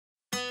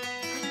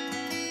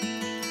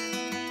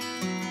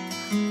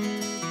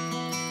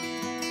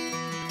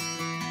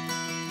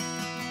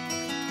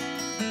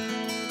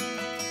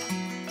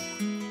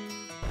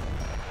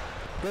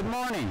Good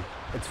morning.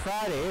 It's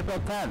Friday, April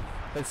 10th.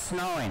 It's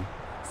snowing.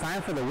 It's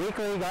time for the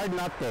weekly garden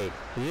update.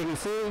 As you can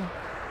see,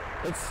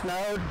 it's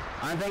snowed.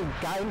 I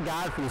thank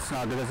God for the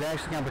snow because it's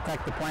actually going to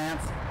protect the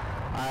plants.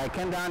 I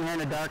came down here in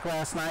the dark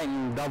last night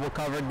and double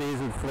covered these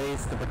with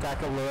fleece to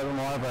protect them a little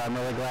more, but I'm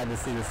really glad to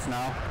see the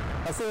snow.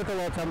 Let's see what the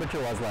low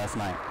temperature was last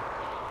night.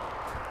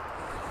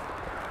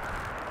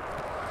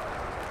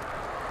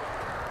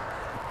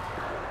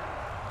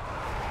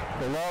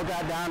 The low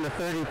got down to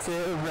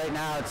 32. Right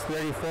now it's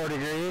 34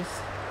 degrees.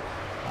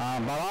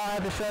 But all I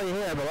have to show you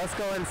here, but let's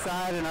go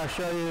inside and I'll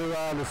show you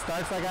the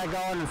starts I got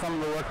going and some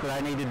of the work that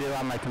I need to do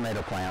on my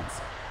tomato plants.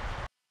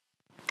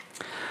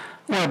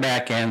 We're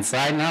back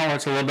inside now.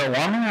 It's a little bit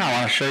warmer. I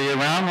want to show you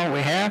around what we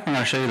have. I'm going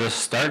to show you the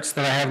starts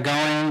that I have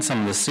going,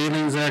 some of the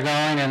seedlings that are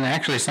going, and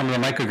actually some of the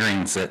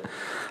microgreens that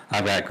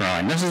I've got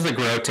growing. This is the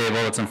grow table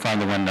that's in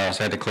front of the window,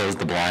 so I had to close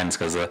the blinds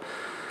because of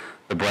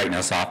the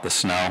brightness off the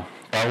snow.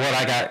 But what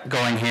I got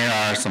going here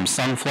are some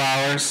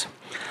sunflowers,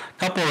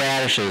 a couple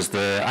radishes.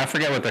 I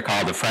forget what they're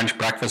called, the French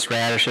breakfast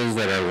radishes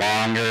that are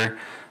longer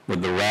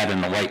with the red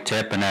and the white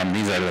tip, and then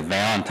these are the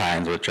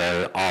Valentines, which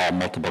are all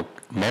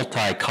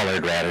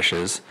multicolored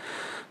radishes.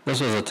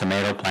 This was a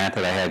tomato plant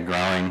that I had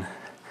growing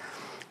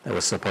that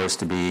was supposed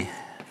to be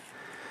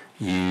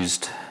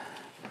used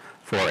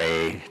for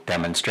a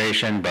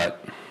demonstration,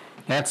 but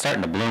yeah, it's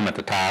starting to bloom at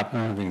the top. I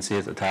don't know if you can see it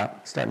at the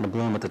top. It's starting to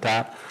bloom at the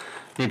top.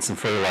 Needs some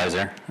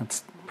fertilizer.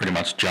 It's pretty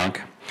much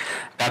junk.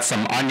 Got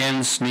some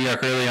onions, New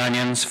York early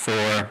onions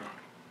for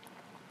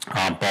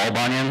bulb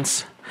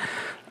onions.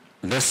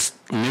 This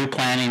new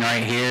planting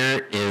right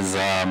here is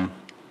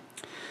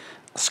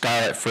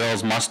Scarlet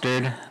Frills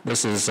mustard.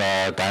 This is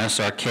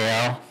dinosaur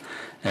kale,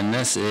 and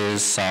this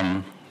is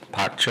some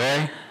pak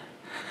choy.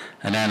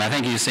 And then I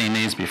think you've seen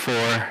these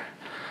before.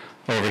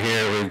 Over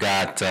here we've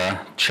got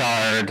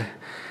chard,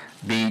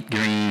 beet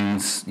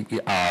greens,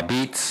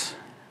 beets,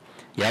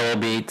 yellow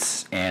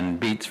beets, and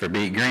beets for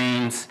beet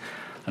greens.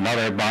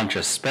 Another bunch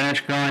of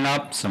spinach growing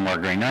up, some more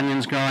green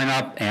onions growing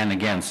up, and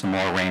again some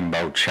more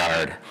rainbow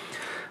chard.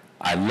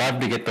 I'd love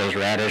to get those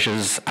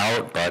radishes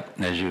out, but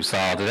as you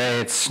saw today,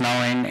 it's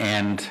snowing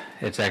and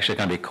it's actually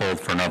going to be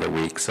cold for another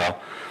week, so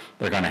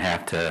they're going to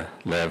have to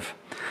live.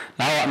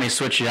 Now let me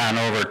switch you on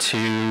over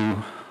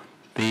to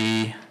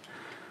the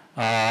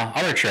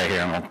other tray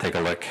here and we'll take a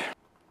look.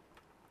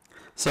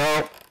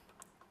 So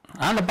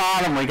on the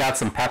bottom we got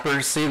some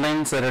pepper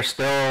seedlings that are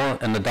still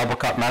in the double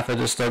cup method,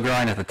 is still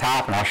growing. At the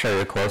top, and I'll show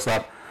you a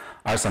close-up,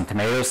 are some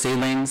tomato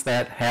seedlings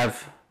that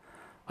have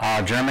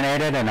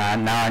germinated,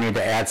 and now I need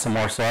to add some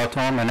more soil to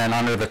them. And then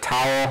under the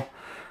towel,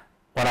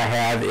 what I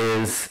have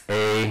is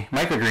a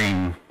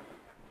microgreen,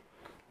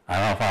 I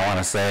don't know if I want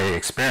to say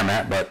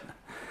experiment, but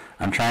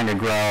I'm trying to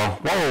grow,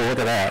 whoa, look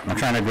at that. I'm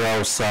trying to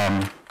grow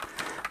some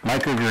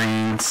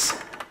microgreens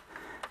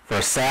for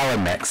a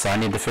salad mix, so I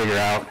need to figure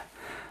out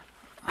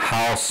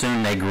how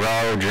soon they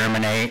grow,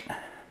 germinate,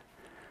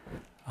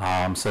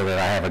 so that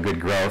I have a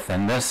good growth.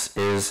 And this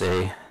is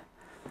a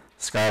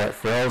Scarlet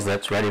Frills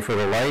that's ready for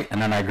the light,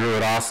 and then I grew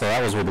it also.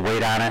 That was with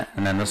weight on it,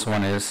 and then this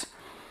one is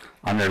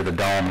under the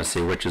dome to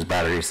see which is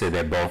better. You see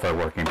they both are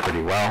working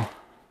pretty well.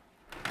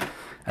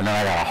 And then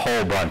I got a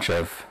whole bunch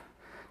of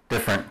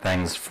different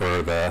things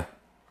for the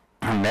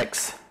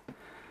mix.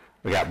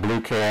 We got blue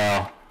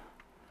kale,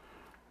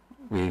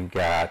 we've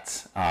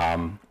got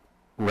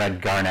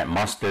red garnet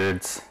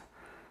mustards,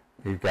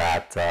 we've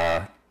got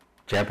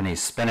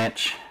Japanese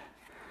spinach,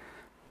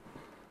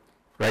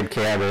 red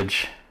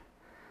cabbage,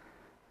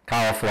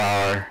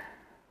 cauliflower,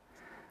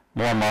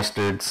 more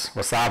mustards,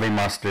 wasabi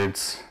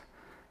mustards,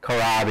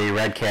 kohlrabi,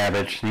 red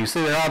cabbage. And you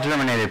see they're all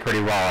germinated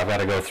pretty well. I've got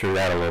to go through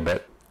that a little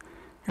bit.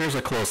 Here's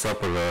a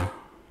close-up of the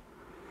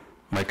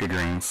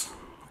microgreens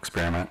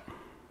experiment.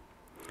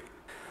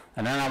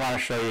 And then I want to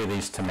show you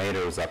these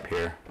tomatoes up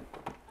here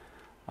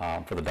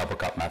for the double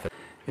cup method.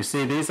 You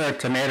see these are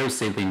tomato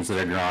seedlings that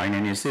are growing,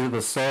 and you see that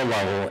the soil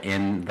level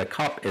in the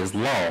cup is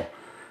low.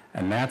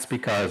 And that's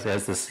because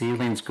as the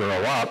seedlings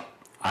grow up,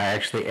 I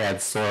actually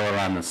add soil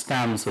around the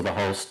stem so the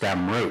whole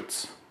stem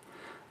roots.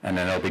 And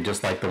then it'll be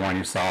just like the one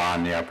you saw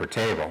on the upper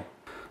table.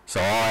 So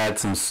I'll add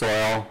some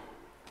soil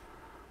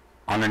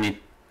underneath,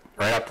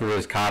 right up to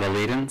those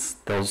cotyledons.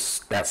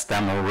 That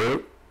stem will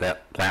root,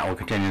 that plant will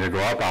continue to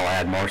grow up. I'll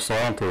add more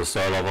soil until the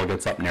soil level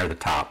gets up near the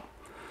top.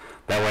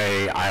 That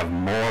way I have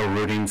more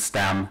rooting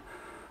stem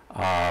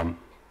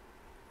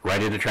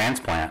ready to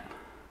transplant.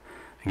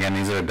 Again,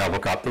 these are a double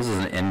cup. This is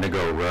an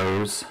indigo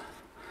rose.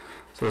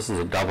 So this is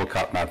a double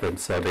cup method.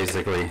 So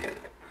basically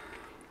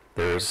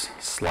there's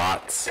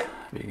slots,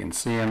 if you can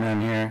see them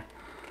in here.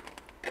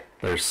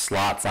 There's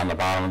slots on the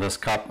bottom of this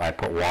cup. I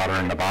put water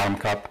in the bottom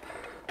cup,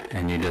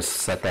 and you just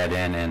set that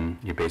in, and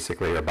you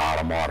basically are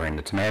bottom watering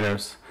the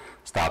tomatoes.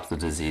 Stops the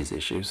disease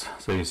issues.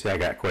 So you see I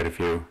got quite a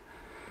few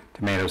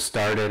tomatoes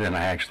started, and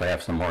I actually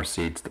have some more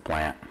seeds to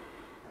plant.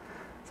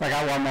 So I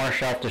got one more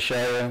shelf to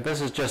show you.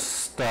 This is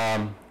just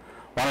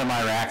one of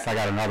my racks. I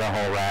got another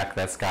whole rack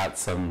that's got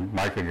some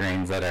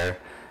microgreens that are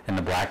in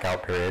the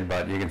blackout period,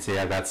 but you can see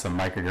I've got some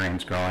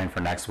microgreens growing for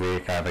next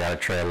week. I've got a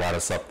tray of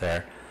lettuce up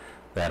there.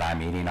 that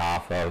I'm eating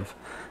off of.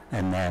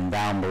 And then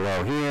down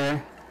below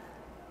here,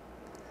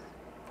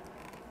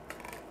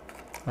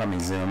 let me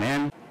zoom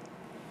in.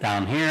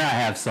 Down here I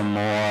have some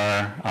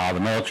more, the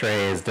middle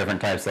tray is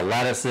different types of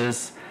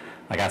lettuces.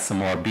 I got some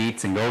more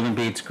beets and golden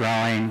beets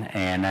growing,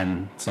 and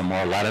then some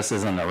more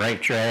lettuces in the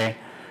right tray.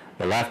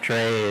 The left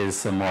tray is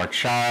some more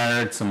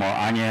chard, some more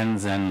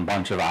onions, and a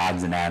bunch of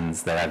odds and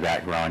ends that I've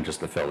got growing just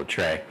to fill the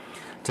tray.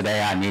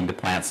 Today I need to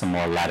plant some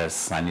more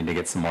lettuce. I need to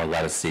get some more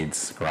lettuce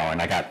seeds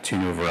growing. I got 2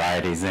 new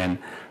varieties in,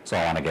 so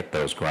I want to get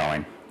those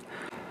growing.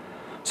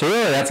 So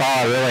really that's all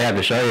I really have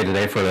to show you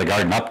today for the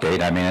garden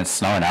update. I mean, it's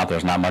snowing out,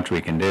 there's not much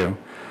we can do.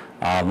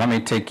 Let me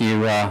take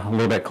you a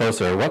little bit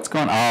closer. What's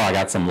going on? Oh, I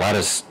got some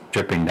lettuce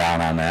dripping down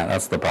on that.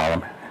 That's the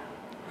problem.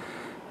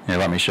 Here,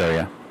 let me show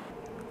you.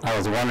 I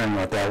was wondering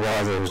what that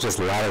was. It was just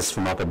lettuce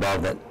from up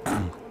above that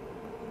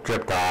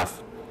dripped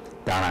off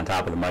down on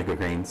top of the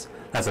microgreens.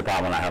 That's the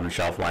problem I have in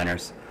shelf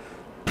liners.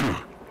 So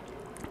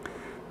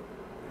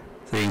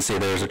you can see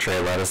there's a tray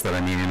of lettuce that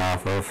I'm eating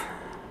off of.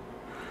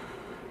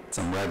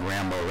 Some red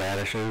Rambo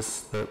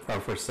radishes that are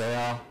for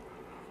sale.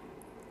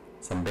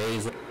 Some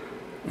basil.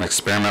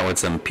 Experiment with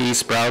some pea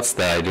sprouts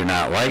that I do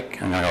not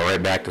like. I'm going to go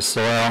right back to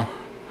soil.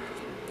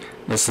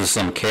 This is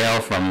some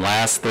kale from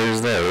last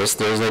Thursday, or this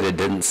Thursday that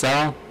didn't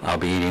sell. I'll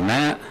be eating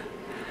that.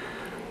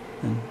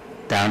 And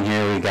down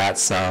here we got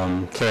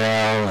some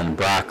kale and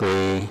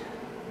broccoli.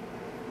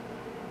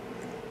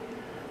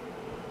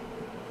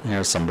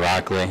 Here's some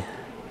broccoli.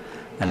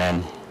 And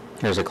then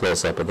here's a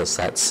close-up of the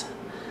sets.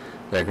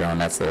 They're growing,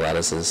 that's the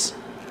lettuces.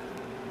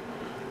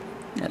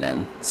 And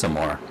then some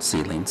more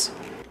seedlings.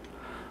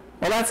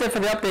 Well, that's it for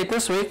the update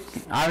this week.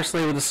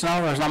 Obviously, with the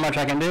snow, there's not much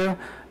I can do.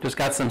 Just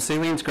got some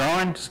seedlings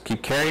growing. Just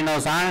keep carrying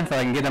those on until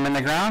I can get them in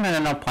the ground, and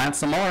then I'll plant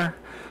some more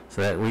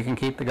so that we can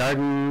keep the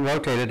garden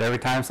rotated. Every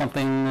time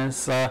something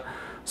is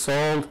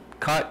sold,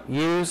 cut,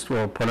 used,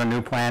 we'll put a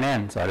new plant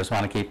in. So I just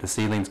want to keep the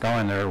seedlings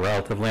going. They're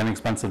relatively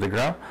inexpensive to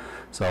grow,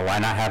 so why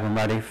not have them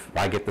ready?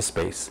 Why get the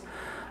space?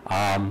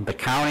 The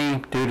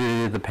county, due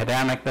to the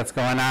pandemic that's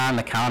going on,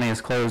 the county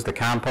has closed the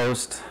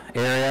compost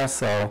area,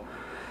 so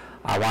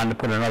I wanted to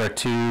put another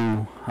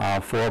 2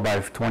 4 by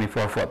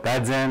 24 foot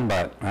beds in,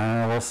 but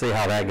we'll see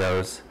how that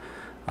goes.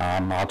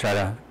 I'll try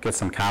to get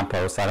some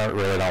compost. I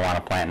really don't want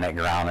to plant in that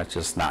ground. It's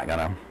just not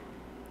gonna,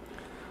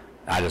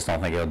 I just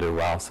don't think it'll do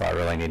well, so I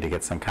really need to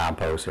get some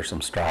compost or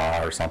some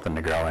straw or something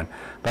to grow in.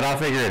 But I'll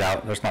figure it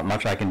out. There's not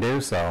much I can do,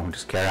 so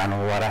just carry on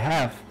with what I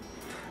have.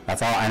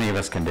 That's all any of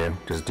us can do.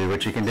 Just do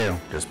what you can do.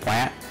 Just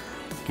plant,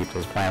 keep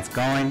those plants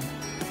going,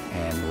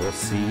 and we'll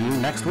see you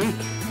next week.